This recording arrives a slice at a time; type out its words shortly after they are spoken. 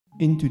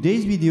In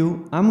today's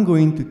video, I'm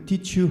going to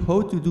teach you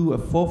how to do a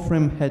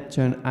 4-frame head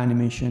turn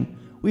animation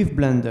with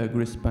Blender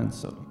Grease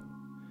Pencil.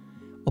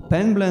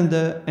 Open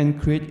Blender and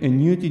create a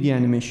new 2D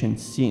animation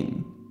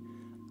scene.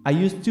 I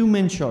use two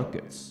main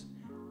shortcuts.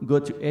 Go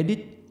to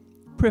Edit,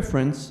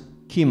 Preference,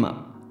 Key Map.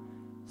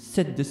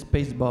 Set the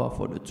spacebar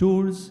for the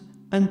tools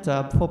and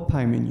tab for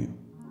Pie menu.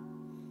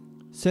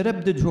 Set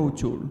up the Draw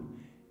tool.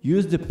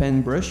 Use the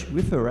pen brush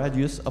with a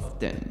radius of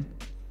 10.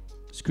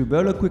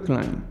 Scribble a quick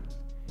line.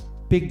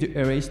 Pick the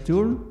Erase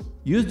tool,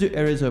 use the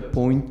eraser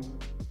point,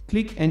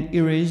 click and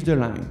erase the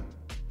line.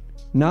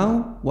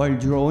 Now, while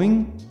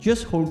drawing,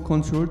 just hold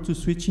Ctrl to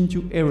switch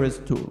into Erase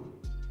tool.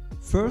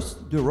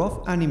 First, the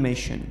rough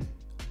animation.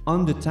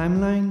 On the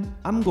timeline,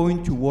 I'm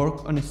going to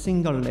work on a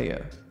single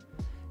layer.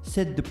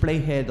 Set the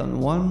playhead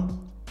on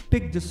 1,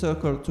 pick the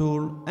circle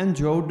tool and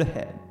draw the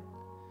head.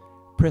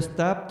 Press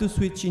Tab to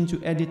switch into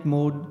edit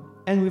mode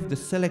and with the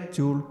select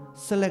tool,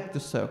 select the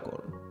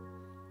circle.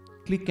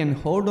 Click and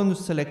hold on the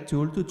select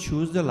tool to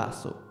choose the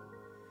lasso.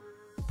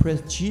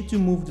 Press G to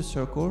move the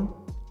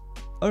circle.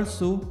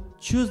 Also,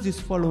 choose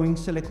this following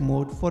select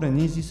mode for an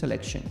easy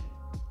selection.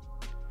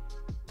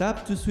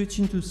 Tap to switch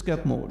into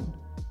sculpt mode,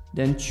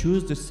 then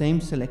choose the same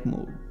select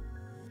mode.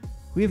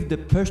 With the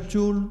push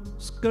tool,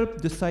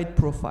 sculpt the side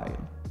profile.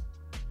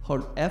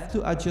 Hold F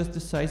to adjust the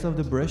size of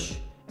the brush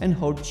and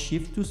hold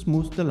Shift to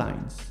smooth the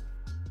lines.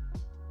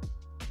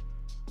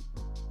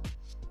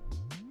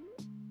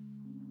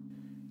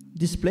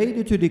 Display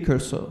the 2D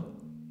cursor.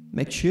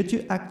 Make sure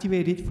to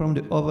activate it from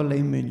the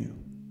overlay menu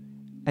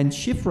and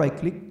shift right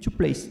click to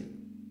place it.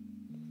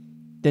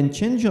 Then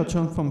change your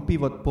turn from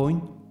pivot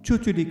point to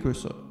 2D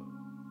cursor.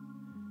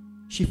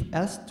 Shift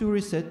S to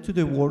reset to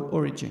the world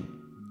origin.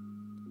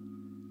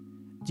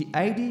 The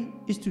idea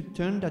is to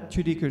turn that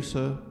 2D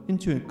cursor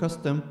into a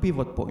custom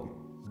pivot point.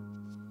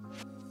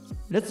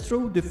 Let's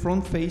draw the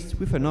front face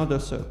with another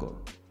circle.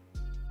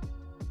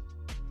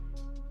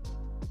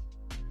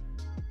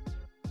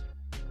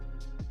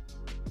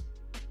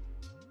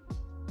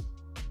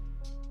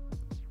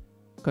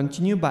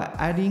 Continue by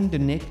adding the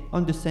neck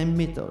on the same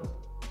method.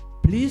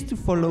 Please to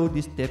follow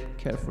this step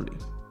carefully.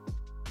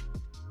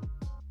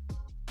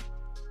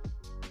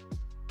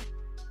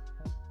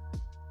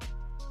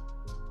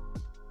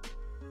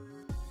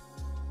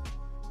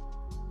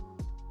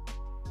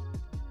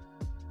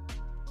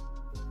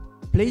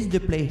 Place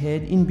the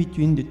playhead in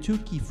between the two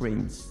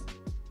keyframes.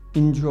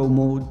 In Draw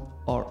mode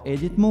or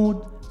Edit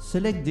mode,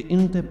 select the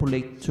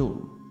Interpolate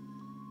tool.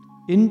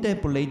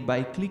 Interpolate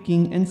by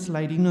clicking and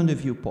sliding on the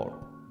viewport.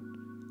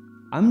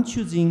 I'm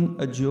choosing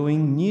a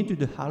drawing near to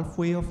the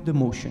halfway of the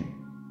motion.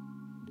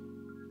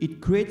 It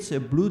creates a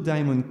blue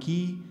diamond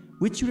key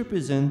which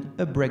represents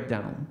a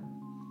breakdown.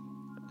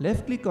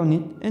 Left click on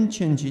it and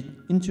change it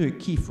into a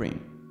keyframe.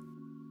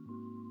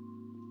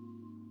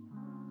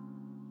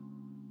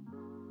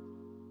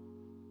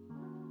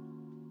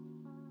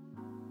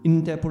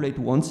 Interpolate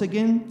once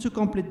again to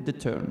complete the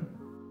turn.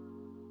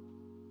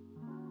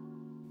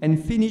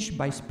 And finish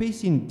by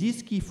spacing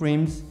these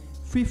keyframes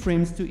 3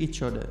 frames to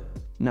each other.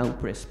 Now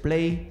press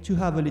play to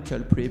have a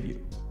little preview.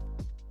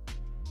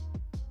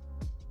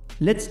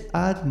 Let's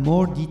add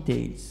more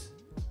details.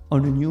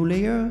 On a new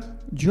layer,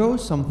 draw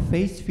some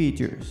face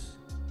features.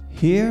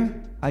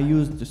 Here, I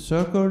use the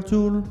circle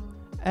tool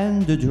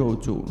and the draw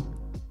tool.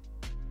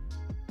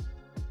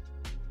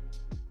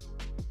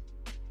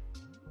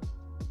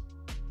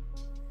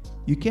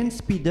 You can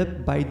speed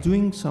up by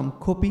doing some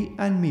copy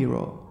and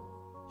mirror.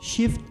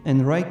 Shift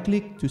and right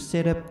click to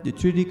set up the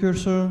 3D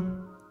cursor.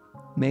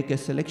 Make a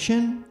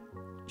selection.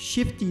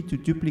 Shift E to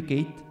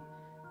duplicate,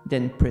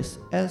 then press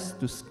S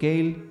to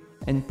scale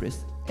and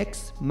press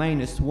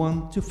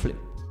X-1 to flip.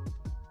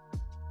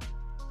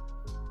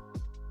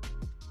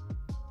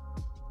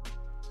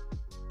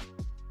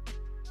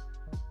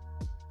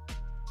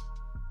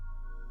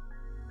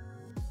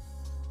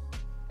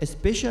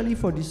 Especially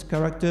for this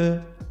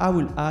character, I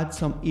will add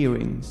some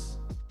earrings.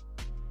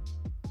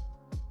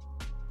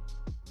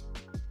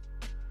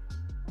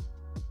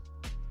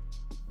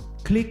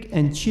 Click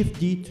and Shift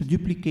D to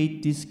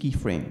duplicate this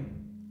keyframe.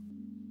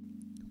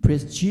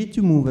 Press G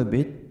to move a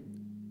bit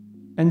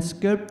and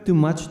sculpt to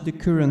match the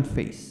current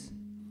face.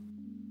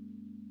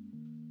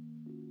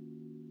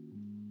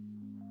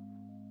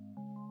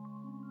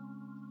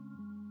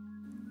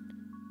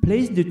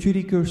 Place the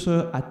 3D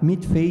cursor at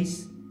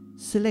mid-face,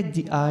 select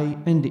the eye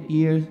and the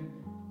ear,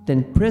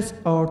 then press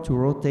R to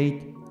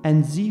rotate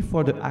and Z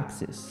for the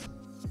axis.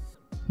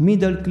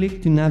 Middle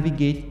click to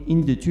navigate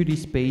in the 3D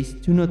space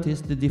to notice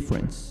the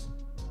difference.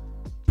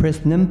 Press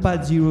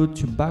numpad 0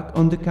 to back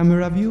on the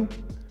camera view.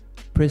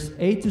 Press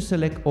A to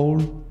select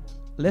all.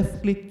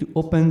 Left click to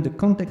open the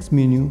context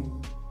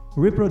menu.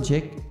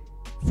 Reproject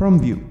from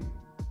view.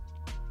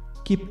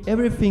 Keep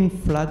everything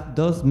flat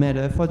does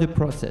matter for the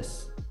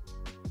process.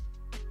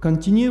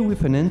 Continue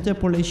with an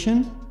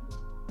interpolation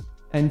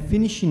and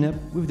finishing up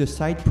with the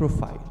side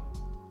profile.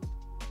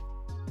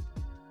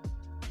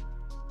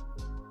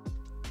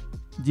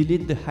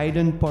 Delete the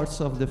hidden parts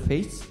of the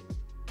face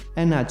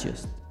and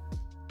adjust.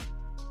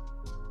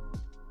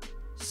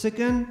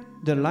 Second,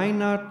 the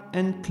line art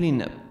and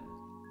cleanup.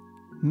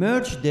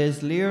 Merge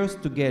these layers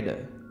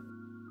together.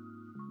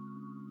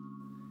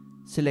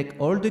 Select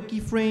all the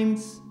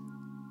keyframes,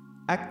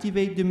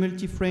 activate the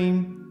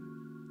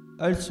multi-frame.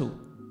 Also,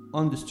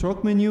 on the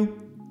stroke menu,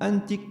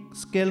 untick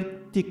Scale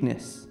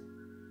Thickness.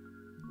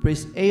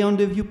 Press A on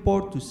the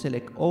viewport to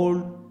select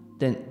all,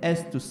 then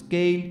S to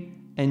scale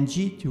and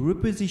G to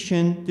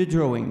reposition the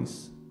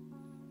drawings.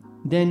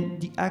 Then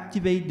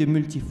deactivate the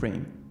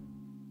multi-frame.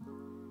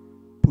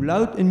 Pull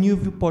out a new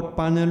viewport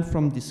panel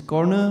from this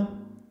corner,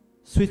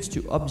 switch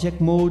to Object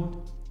Mode,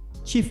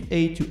 Shift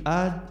A to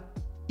add,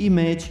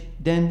 Image,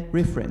 then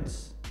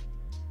Reference.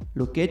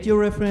 Locate your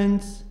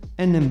reference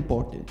and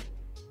import it.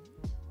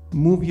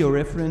 Move your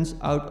reference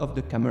out of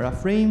the camera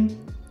frame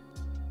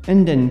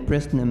and then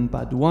press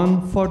numpad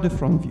 1 for the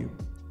front view.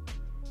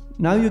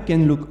 Now you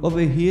can look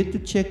over here to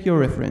check your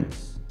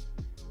reference.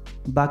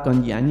 Back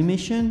on the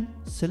animation,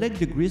 select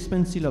the grease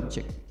pencil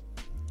object.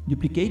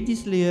 Duplicate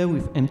this layer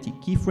with empty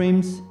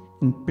keyframes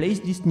and place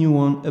this new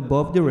one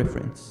above the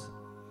reference.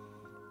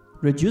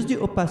 Reduce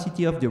the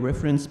opacity of the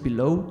reference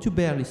below to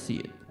barely see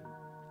it,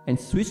 and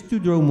switch to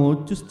draw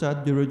mode to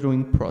start the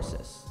redrawing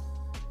process.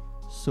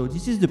 So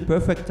this is the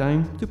perfect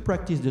time to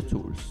practice the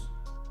tools.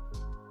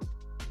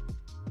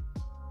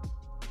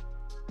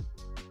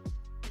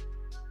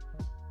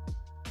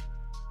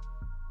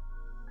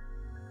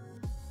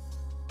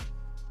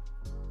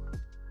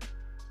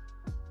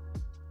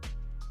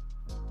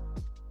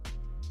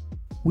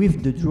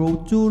 With the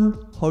Draw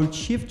tool, hold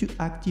Shift to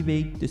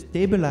activate the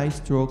Stabilize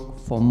stroke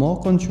for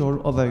more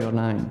control over your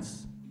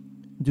lines.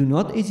 Do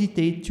not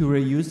hesitate to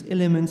reuse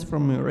elements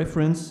from your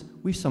reference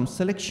with some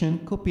selection,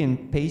 copy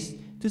and paste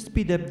to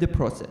speed up the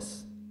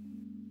process.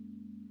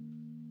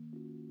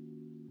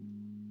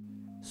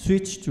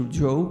 Switch to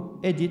Draw,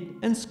 Edit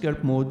and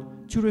Sculpt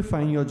mode to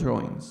refine your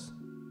drawings.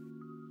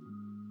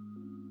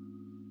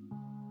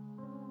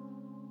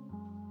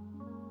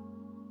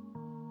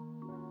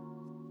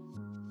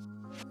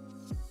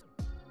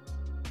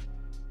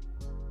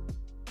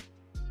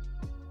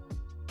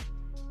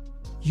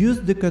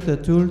 Use the cutter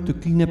tool to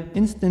clean up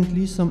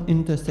instantly some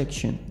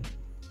intersection.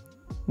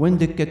 When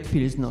the cut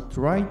feels not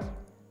right,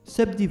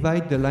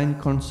 subdivide the line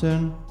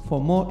concerned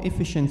for more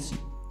efficiency.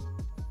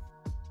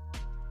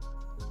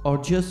 Or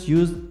just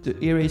use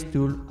the erase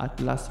tool at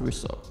last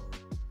resort.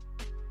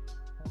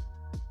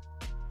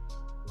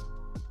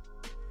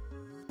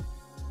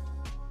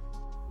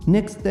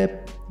 Next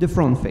step, the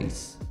front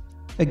face.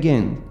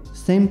 Again,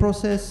 same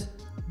process,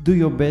 do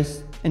your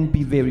best and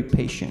be very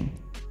patient.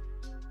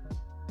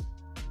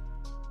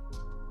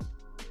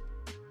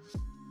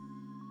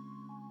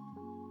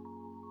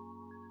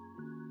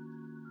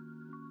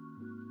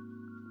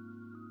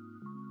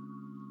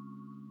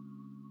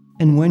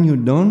 And when you're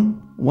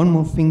done, one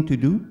more thing to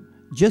do,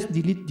 just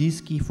delete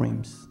these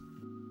keyframes.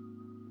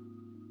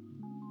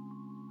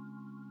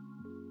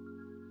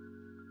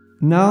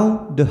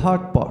 Now the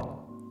hard part.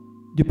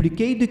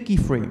 Duplicate the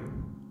keyframe.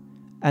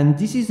 And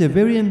this is a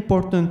very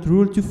important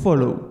rule to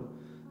follow.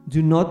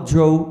 Do not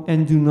draw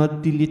and do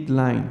not delete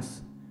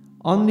lines.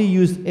 Only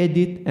use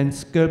Edit and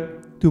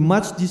Sculpt to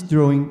match this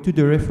drawing to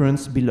the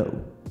reference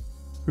below.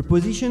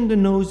 Reposition the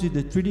nose with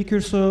the 3D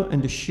cursor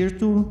and the shear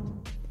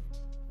tool.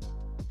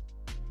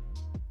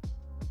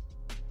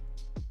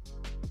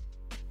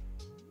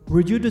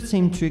 Redo the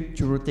same trick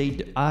to rotate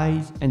the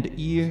eyes and the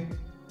ear.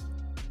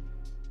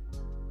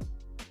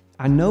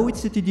 I know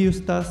it's a tedious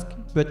task,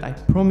 but I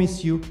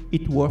promise you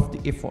it's worth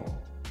the effort.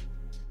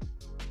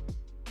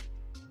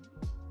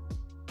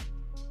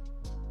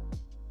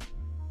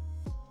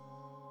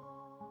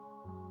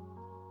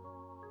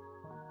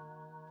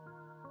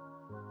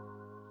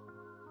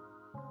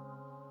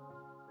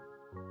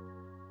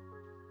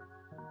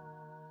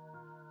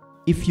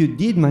 If you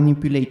did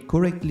manipulate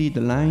correctly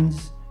the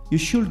lines, you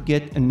should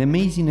get an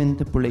amazing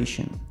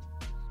interpolation.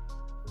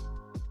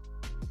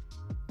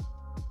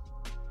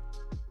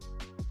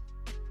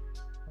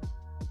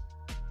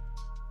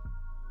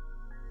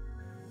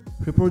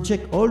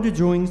 Reproject all the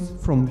drawings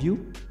from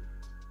view.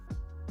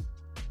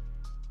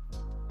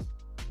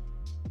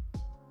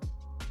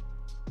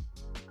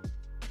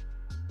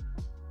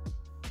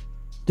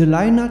 The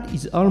line art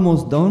is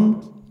almost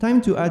done,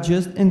 time to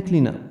adjust and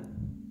clean up.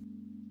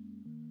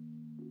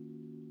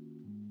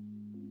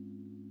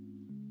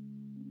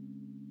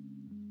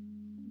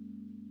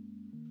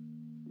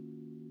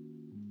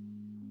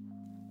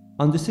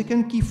 On the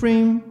second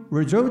keyframe,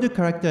 redraw the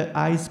character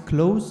eyes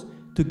close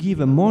to give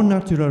a more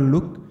natural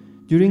look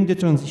during the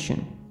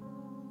transition.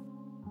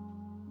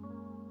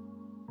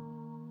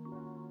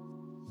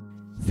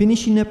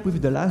 Finishing up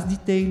with the last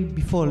detail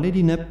before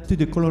leading up to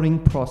the coloring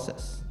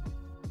process.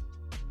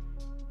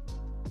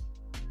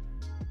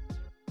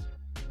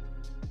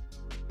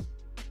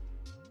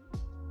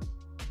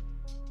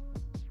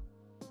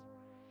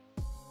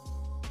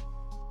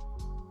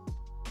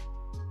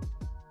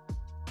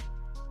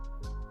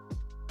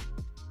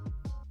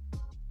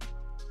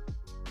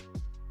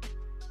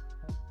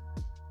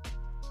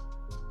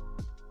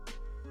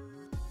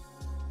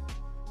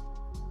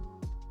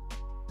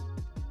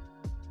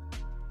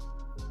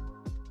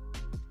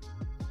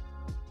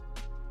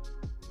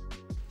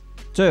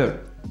 Third,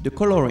 the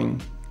coloring.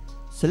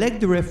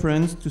 Select the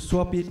reference to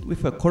swap it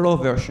with a color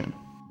version.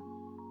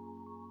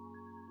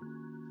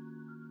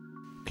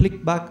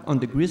 Click back on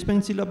the grease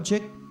pencil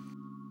object.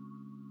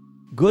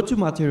 Go to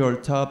Material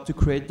tab to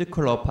create the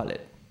color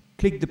palette.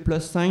 Click the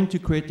plus sign to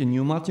create a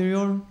new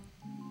material.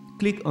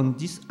 Click on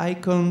this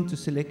icon to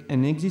select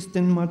an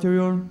existing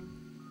material.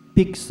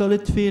 Pick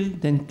solid fill,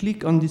 then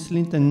click on this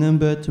little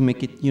number to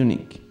make it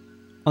unique.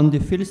 On the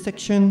fill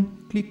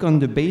section, click on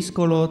the base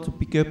color to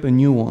pick up a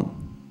new one.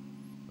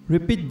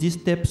 Repeat these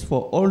steps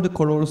for all the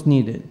colors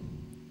needed.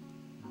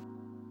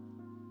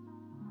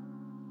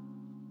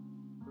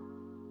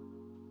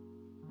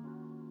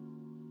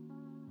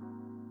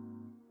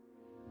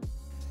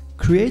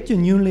 Create a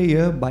new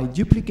layer by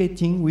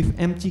duplicating with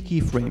empty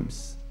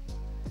keyframes.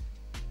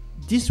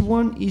 This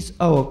one is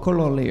our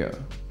color layer.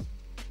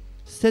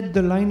 Set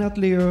the line art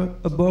layer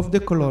above the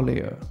color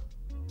layer.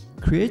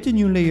 Create a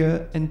new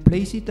layer and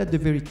place it at the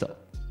very top.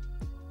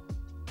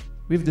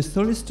 With the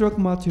solid stroke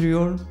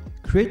material,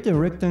 create a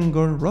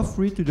rectangle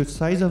roughly to the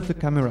size of the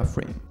camera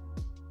frame.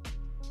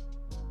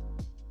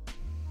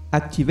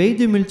 Activate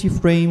the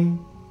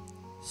multi-frame,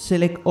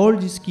 select all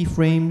these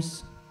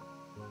keyframes,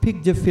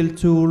 pick the fill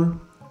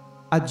tool,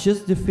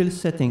 adjust the fill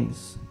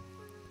settings.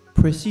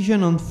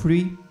 Precision on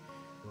 3,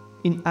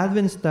 in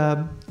Advanced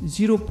tab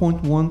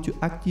 0.1 to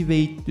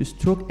activate the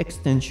stroke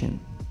extension,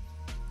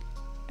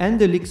 and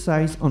the leak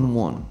size on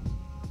 1.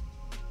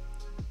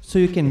 So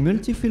you can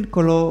multi-fill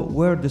color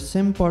where the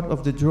same part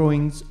of the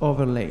drawings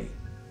overlay.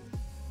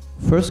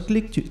 First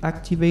click to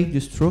activate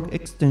the stroke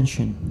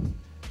extension.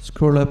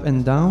 Scroll up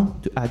and down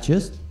to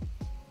adjust,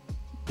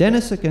 then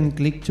a second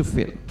click to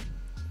fill.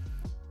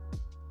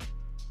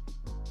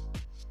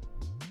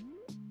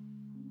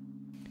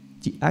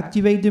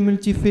 Deactivate the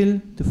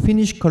multi-fill to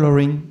finish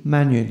coloring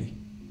manually.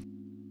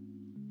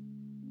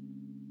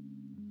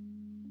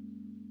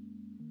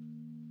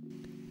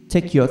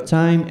 Take your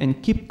time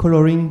and keep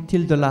coloring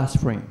till the last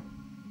frame.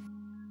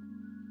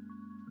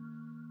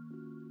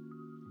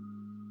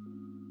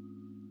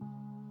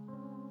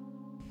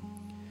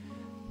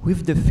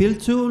 With the fill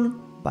tool,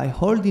 by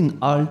holding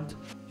Alt,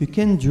 you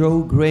can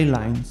draw gray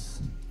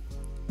lines.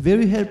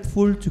 Very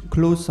helpful to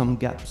close some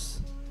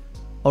gaps,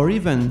 or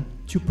even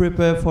to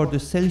prepare for the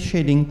cell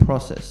shading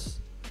process.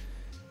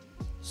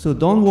 So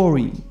don't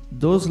worry,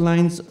 those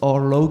lines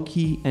are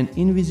low-key and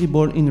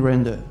invisible in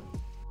render.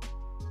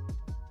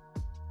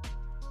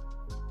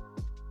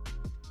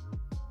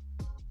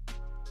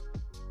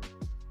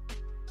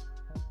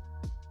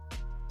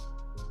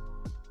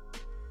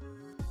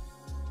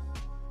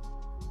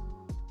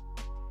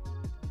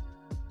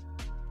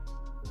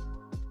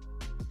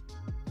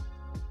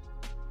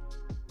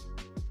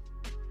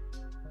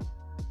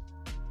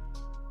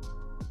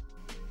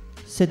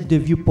 Set the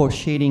viewport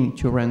shading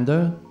to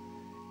render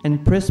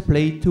and press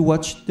play to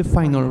watch the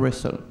final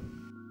result.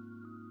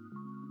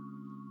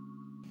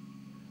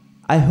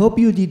 I hope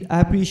you did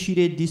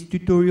appreciate this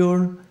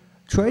tutorial.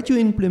 Try to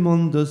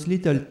implement those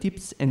little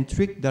tips and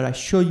tricks that I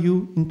show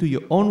you into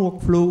your own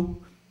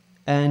workflow.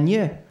 And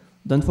yeah,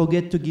 don't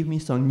forget to give me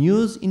some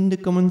news in the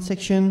comment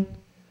section.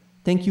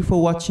 Thank you for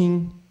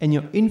watching and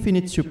your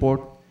infinite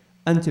support.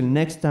 Until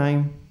next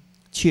time,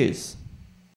 cheers!